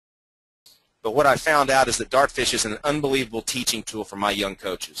But what I found out is that Dartfish is an unbelievable teaching tool for my young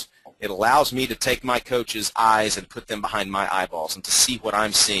coaches. It allows me to take my coaches' eyes and put them behind my eyeballs and to see what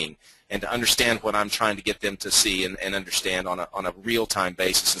I'm seeing and to understand what I'm trying to get them to see and understand on a real-time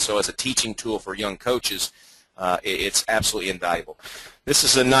basis. And so as a teaching tool for young coaches, it's absolutely invaluable. This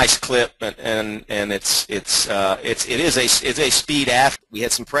is a nice clip, and it is a speed athlete. We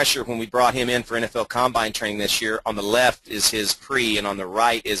had some pressure when we brought him in for NFL Combine training this year. On the left is his pre, and on the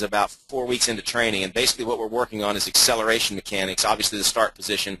right is about 4 weeks into training. And basically what we're working on is acceleration mechanics. Obviously the start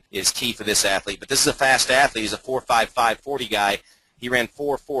position is key for this athlete, but this is a fast athlete. He's a 4.55 40 guy. He ran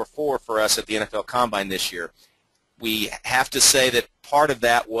 4.44 for us at the NFL Combine this year. We have to say that part of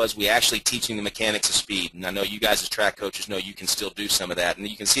that was we actually teaching the mechanics of speed. And I know you guys as track coaches know you can still do some of that. And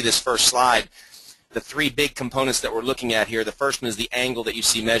you can see this first slide, the three big components that we're looking at here. The first one is the angle that you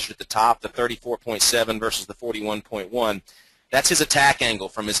see measured at the top, the 34.7 versus the 41.1. That's his attack angle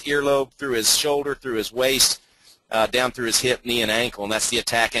from his earlobe through his shoulder, through his waist, down through his hip, knee, and ankle. And that's the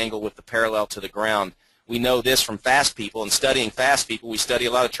attack angle with the parallel to the ground. We know this from fast people, and studying fast people, we study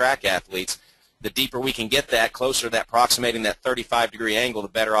a lot of track athletes. The deeper we can get that, closer to that, approximating that 35-degree angle, the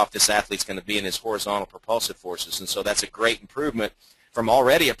better off this athlete's going to be in his horizontal propulsive forces. And so that's a great improvement from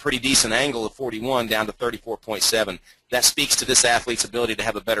already a pretty decent angle of 41 down to 34.7. That speaks to this athlete's ability to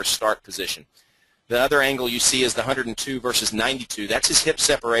have a better start position. The other angle you see is the 102 versus 92. That's his hip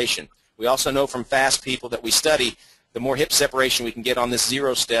separation. We also know from fast people that we study, the more hip separation we can get on this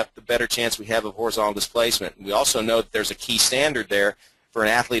zero step, the better chance we have of horizontal displacement. And we also know that there's a key standard there for an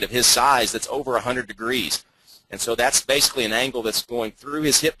athlete of his size that's over 100 degrees. And so that's basically an angle that's going through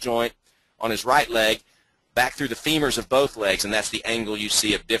his hip joint on his right leg, back through the femurs of both legs, and that's the angle you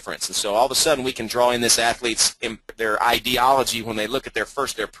see of difference. And so all of a sudden we can draw in this athlete's their ideology when they look at their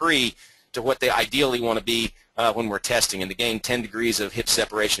pre to what they ideally want to be when we're testing. And to gain 10 degrees of hip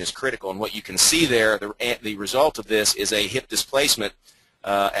separation is critical. And what you can see there, the result of this is a hip displacement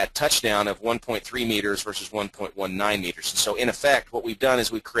at touchdown of 1.3 meters versus 1.19 meters. And so in effect, what we've done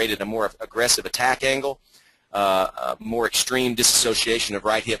is we've created a more aggressive attack angle, a more extreme disassociation of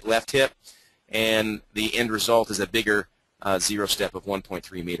right hip, left hip, and the end result is a bigger zero step of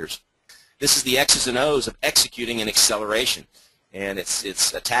 1.3 meters. This is the X's and O's of executing an acceleration. And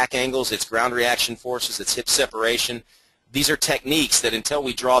it's attack angles, it's ground reaction forces, it's hip separation. These are techniques that until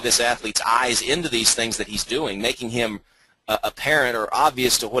we draw this athlete's eyes into these things that he's doing, making him apparent or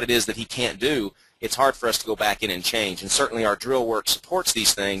obvious to what it is that he can't do, it's hard for us to go back in and change. And certainly our drill work supports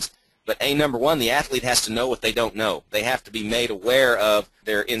these things, but number one, the athlete has to know what they don't know. They have to be made aware of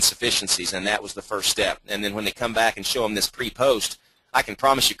their insufficiencies, and that was the first step. And then when they come back and show them this pre-post, I can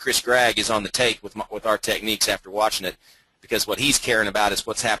promise you Chris Gregg is on the take with our techniques after watching it, because what he's caring about is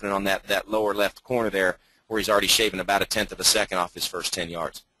what's happening on that lower left corner there, where he's already shaving about 1/10 of a second off his first 10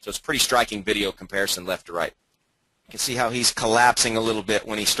 yards. So it's a pretty striking video comparison left to right. You can see how he's collapsing a little bit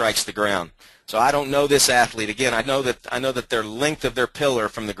when he strikes the ground. So I don't know this athlete. Again, I know that their length of their pillar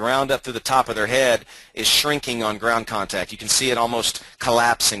from the ground up to the top of their head is shrinking on ground contact. You can see it almost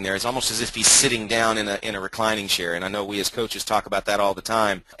collapsing there. It's almost as if he's sitting down in a reclining chair. And I know we as coaches talk about that all the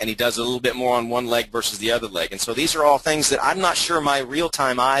time. And he does a little bit more on one leg versus the other leg. And so these are all things that I'm not sure my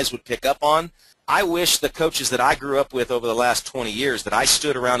real-time eyes would pick up on. I wish the coaches that I grew up with over the last 20 years that I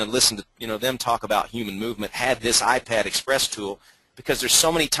stood around and listened to them talk about human movement had this iPad Express tool, because there's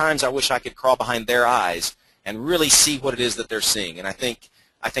so many times I wish I could crawl behind their eyes and really see what it is that they're seeing. And I think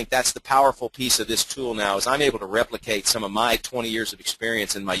that's the powerful piece of this tool now, is I'm able to replicate some of my 20 years of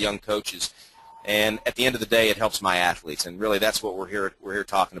experience in my young coaches. And at the end of the day, it helps my athletes. And really that's what we're here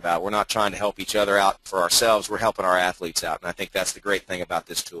talking about. We're not trying to help each other out for ourselves. We're helping our athletes out. And I think that's the great thing about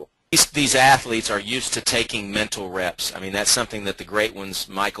this tool. These athletes are used to taking mental reps. I mean, that's something that the great ones,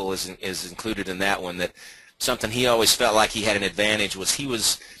 Michael is included in that one, that something he always felt like he had an advantage was he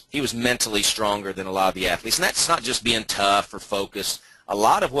was mentally stronger than a lot of the athletes. And that's not just being tough or focused. A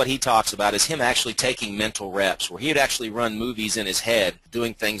lot of what he talks about is him actually taking mental reps, where he'd actually run movies in his head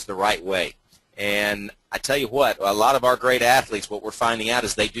doing things the right way. And I tell you what, a lot of our great athletes, what we're finding out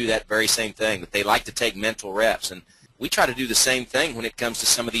is they do that very same thing, that they like to take mental reps. And we try to do the same thing when it comes to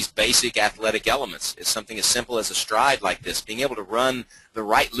some of these basic athletic elements. It's something as simple as a stride like this, being able to run the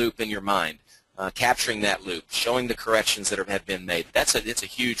right loop in your mind, capturing that loop, showing the corrections that have been made. It's a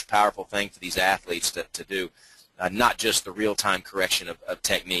huge, powerful thing for these athletes to do, not just the real-time correction of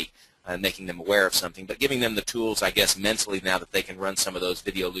technique and making them aware of something, but giving them the tools, I guess, mentally now that they can run some of those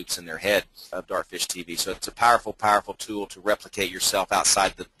video loops in their head of Dartfish TV. So it's a powerful, powerful tool to replicate yourself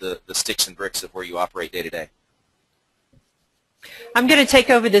outside the sticks and bricks of where you operate day to day. I'm going to take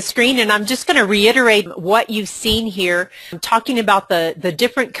over the screen, and I'm just going to reiterate what you've seen here. I'm talking about the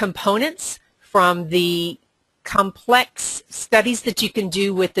different components from the complex studies that you can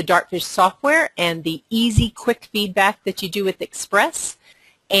do with the Dartfish software and the easy, quick feedback that you do with Express,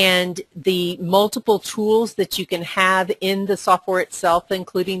 and the multiple tools that you can have in the software itself,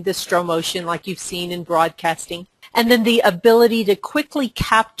 including the Strow Motion like you've seen in broadcasting, and then the ability to quickly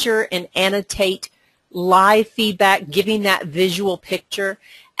capture and annotate live feedback, giving that visual picture,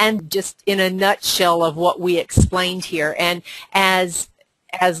 and just in a nutshell of what we explained here. And as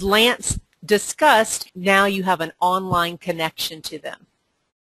Lance discussed, now you have an online connection to them.